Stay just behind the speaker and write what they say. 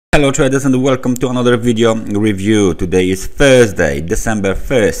Hello traders and welcome to another video review. Today is Thursday, December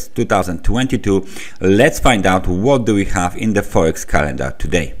 1st, 2022. Let's find out what do we have in the Forex calendar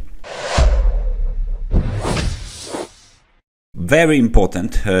today. Very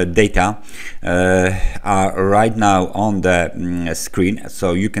important data are right now on the screen,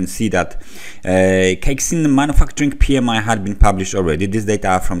 so you can see that Caixin Manufacturing PMI had been published already. This data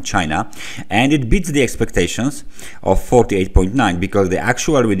are from China and it beats the expectations of 48.9 because the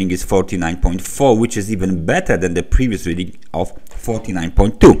actual reading is 49.4, which is even better than the previous reading of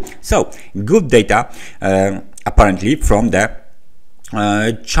 49.2. So good data apparently from the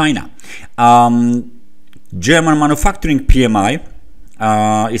China. German manufacturing PMI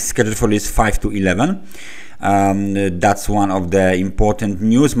is scheduled for release 5 to 11. That's one of the important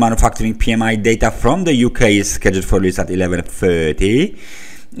news. Manufacturing PMI data from the UK is scheduled for release at 11:30.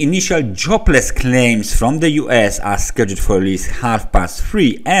 Initial jobless claims from the US are scheduled for release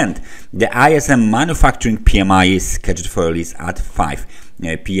 3:30, and the ISM Manufacturing PMI is scheduled for release at 5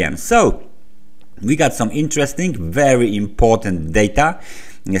 p.m. So we got some interesting, very important data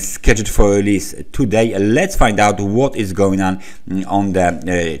scheduled for release today. Let's find out what is going on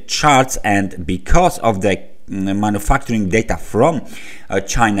the charts, and because of the manufacturing data from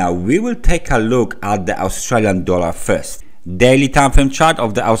China, we will take a look at the Australian dollar first. Daily time frame chart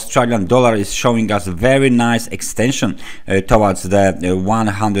of the Australian dollar is showing us very nice extension towards the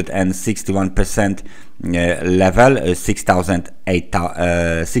 161% level,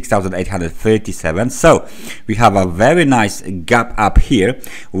 6,837. So we have a very nice gap up here.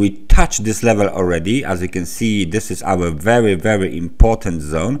 We touched this level already. As you can see, this is our very important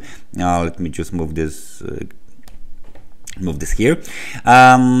zone. Now let me just move this here,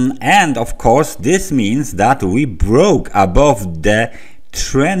 and of course this means that we broke above the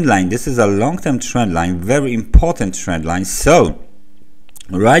trend line. This is a long-term trend line, very important trend line. So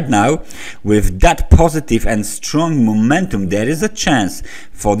right now, with that positive and strong momentum, there is a chance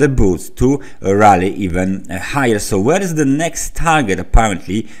for the bulls to rally even higher. So where is the next target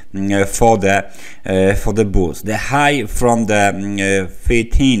apparently for the bulls? The high from the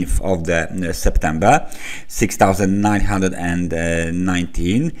 13th of the September,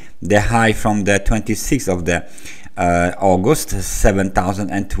 6,919. The high from the 26th of the August,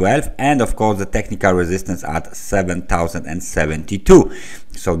 7,012, and of course the technical resistance at 7,072.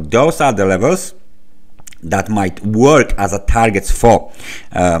 So those are the levels that might work as a targets for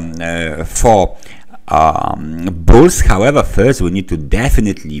bulls. However, first we need to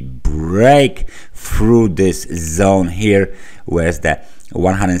definitely break through this zone here, where's the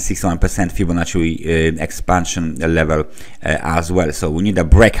 161% Fibonacci expansion level as well. So we need a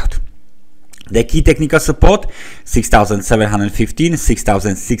breakout. The key technical support 6,715,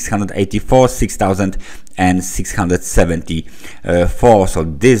 6,684, 6,674. So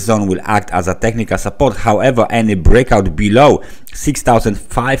this zone will act as a technical support. However, any breakout below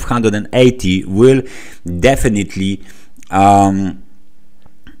 6,580 will definitely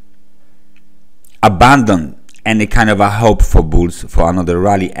abandon any kind of a hope for bulls for another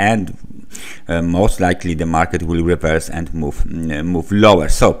rally, and most likely the market will reverse and move lower.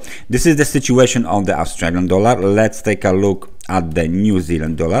 So this is the situation of the Australian dollar. Let's take a look at the New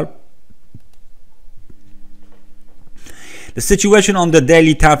Zealand dollar. The situation on the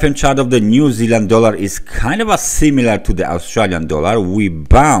daily time frame chart of the New Zealand dollar is kind of similar to the Australian dollar. We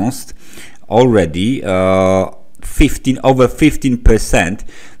bounced already over 15%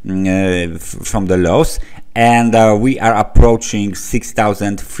 from the lows, and we are approaching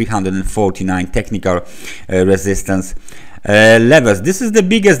 6,349 technical resistance levels. This is the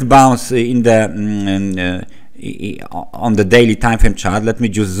biggest bounce in the on the daily time frame chart. Let me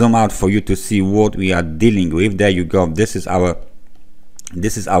just zoom out for you to see what we are dealing with. There you go. This is our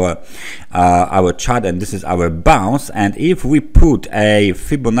chart, and this is our bounce. And if we put a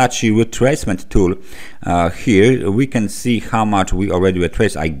Fibonacci retracement tool here, we can see how much we already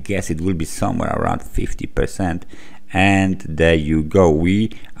retraced. I guess it will be somewhere around 50%, and there you go.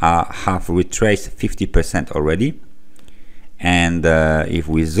 We have retraced 50% already. And if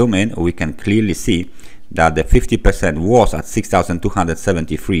we zoom in, we can clearly see that the 50% was at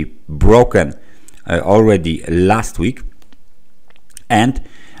 6,273, broken already last week. And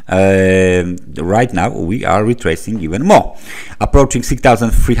right now we are retracing even more, approaching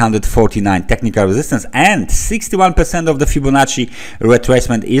 6,349 technical resistance, and 61% of the Fibonacci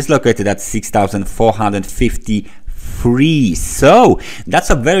retracement is located at 6,454. 63. So that's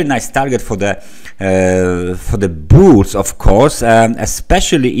a very nice target for the bulls, of course,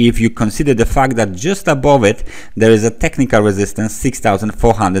 especially if you consider the fact that just above it there is a technical resistance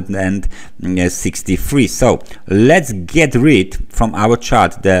 6,463. So let's get rid from our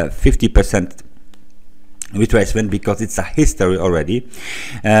chart the 50% retracement, because it's a history already,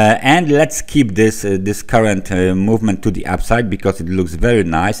 and let's keep this this current movement to the upside, because it looks very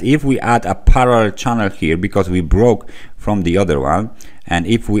nice. If we add a parallel channel here, because we broke from the other one, and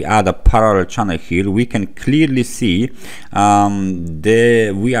if we add a parallel channel here, we can clearly see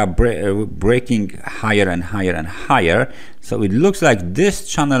we are breaking higher and higher and higher. So it looks like this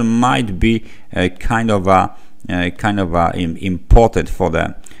channel might be kind of important for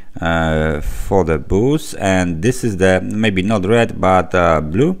the bulls. And this is the, maybe not red but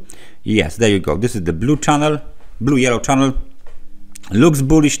blue. Yes, there you go. This is the blue channel, blue yellow channel. Looks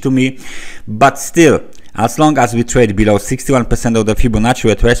bullish to me, but still, as long as we trade below 61% of the Fibonacci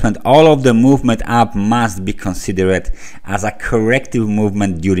retracement, all of the movement up must be considered as a corrective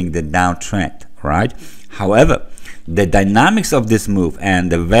movement during the downtrend, right? However, the dynamics of this move and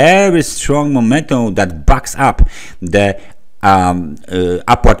the very strong momentum that backs up the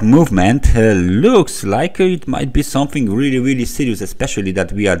upward movement looks like it might be something really serious, especially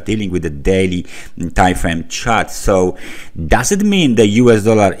that we are dealing with the daily time frame chart. So does it mean the US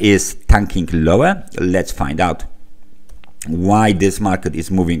dollar is tanking lower? Let's find out why this market is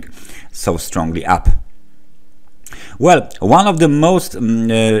moving so strongly up. Well, one of the most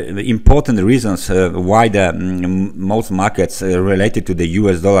important reasons why the most markets related to the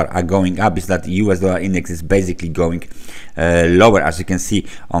US dollar are going up is that the US dollar index is basically going lower. As you can see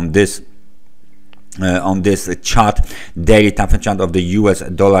on this chart, daily time frame chart of the US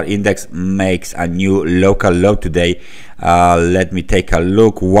dollar index makes a new local low today. Let me take a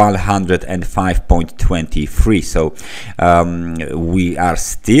look, 105.23. So we are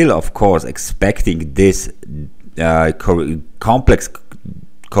still, of course, expecting this complex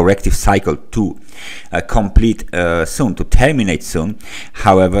corrective cycle to complete soon, to terminate soon.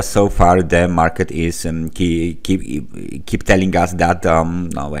 However, so far the market is keep telling us that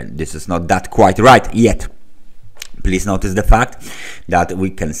no, well, this is not that quite right yet. Please notice the fact that we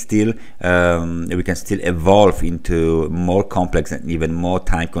can still evolve into more complex and even more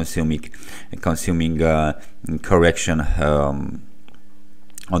time consuming correction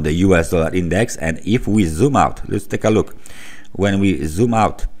on the US dollar index. And if we zoom out, let's take a look. When we zoom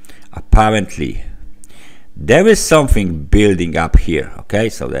out, apparently there is something building up here. Okay,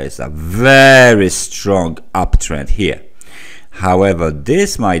 so there is a very strong uptrend here. However,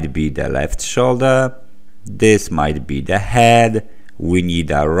 this might be the left shoulder, this might be the head. We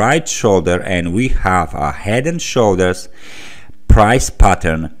need a right shoulder, and we have a head and shoulders price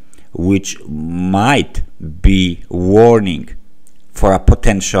pattern which might be warning for a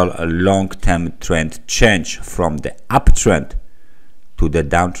potential long-term trend change from the uptrend to the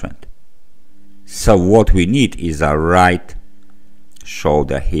downtrend. So what we need is a right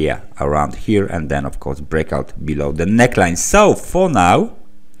shoulder here, around here, and then of course breakout below the neckline. So for now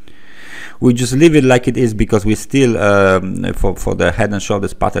we just leave it like it is, because we still for the head and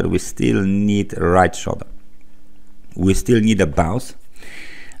shoulders pattern we still need a right shoulder. We still need a bounce,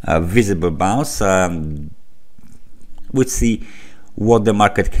 a visible bounce. We'll see what the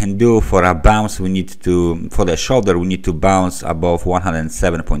market can do. For a bounce, we need to, for the shoulder, we need to bounce above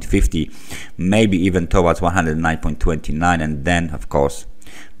 107.50, maybe even towards 109.29, and then of course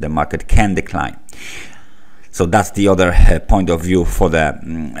the market can decline. So that's the other point of view for the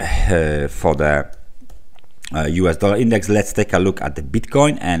US dollar index. Let's take a look at the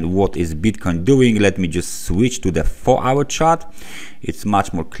Bitcoin and what is Bitcoin doing. Let me just switch to the 4-hour chart. It's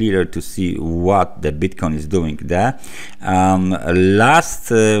much more clearer to see what the Bitcoin is doing there.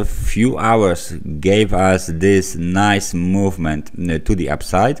 Last few hours gave us this nice movement to the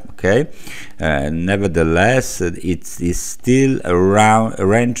upside. Okay, nevertheless it is still around a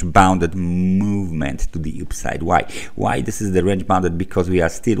range bounded movement to the upside. Why this is the range bounded? Because we are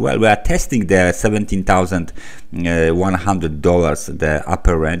still, well, we are testing the $17,100, the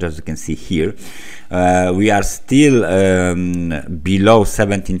upper range, as you can see here. We are still below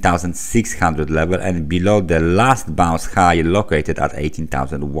 17,600 level and below the last bounce high located at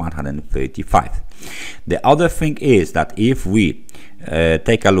 18,135. The other thing is that if we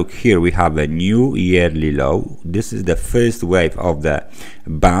take a look here, we have a new yearly low. This is the first wave of the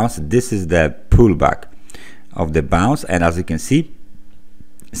bounce. This is the pullback of the bounce, and as you can see,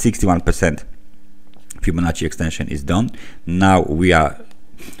 61% Fibonacci extension is done. Now we are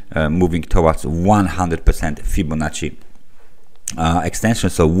moving towards 100% Fibonacci extension.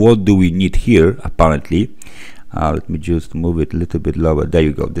 So what do we need here? Apparently Let me just move it a little bit lower. There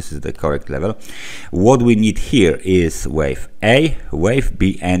you go. This is the correct level. What we need here is wave A, wave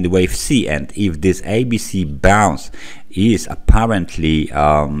B, and wave C. And if this ABC bounce is apparently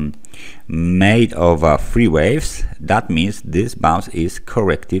made of 3 waves, that means this bounce is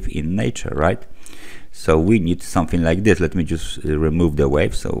corrective in nature, right? So we need something like this. Let me just remove the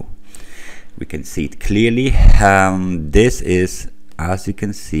wave so we can see it clearly. This is, as you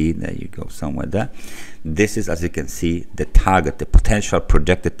can see, there you go, somewhere there. This is, as you can see, the target, the potential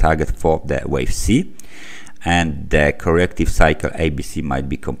projected target for the wave C, and the corrective cycle ABC might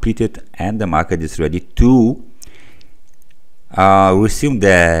be completed, and the market is ready to resume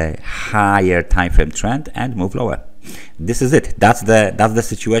the higher time frame trend and move lower. This is it. That's the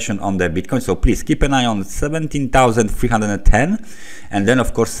situation on the Bitcoin. So please keep an eye on 17,310, and then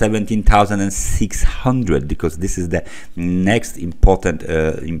of course 17,600, because this is the next important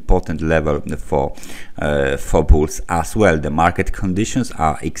level for bulls as well. The market conditions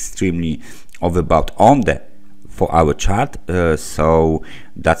are extremely overbought for our chart, so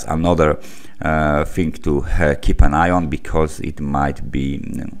that's another thing to keep an eye on, because it might be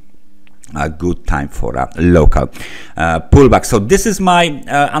a good time for a local pullback. So this is my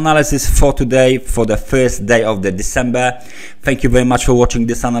analysis for today, for the first day of the December. Thank you very much for watching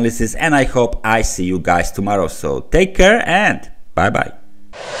this analysis, and I hope I see you guys tomorrow. So take care and bye bye.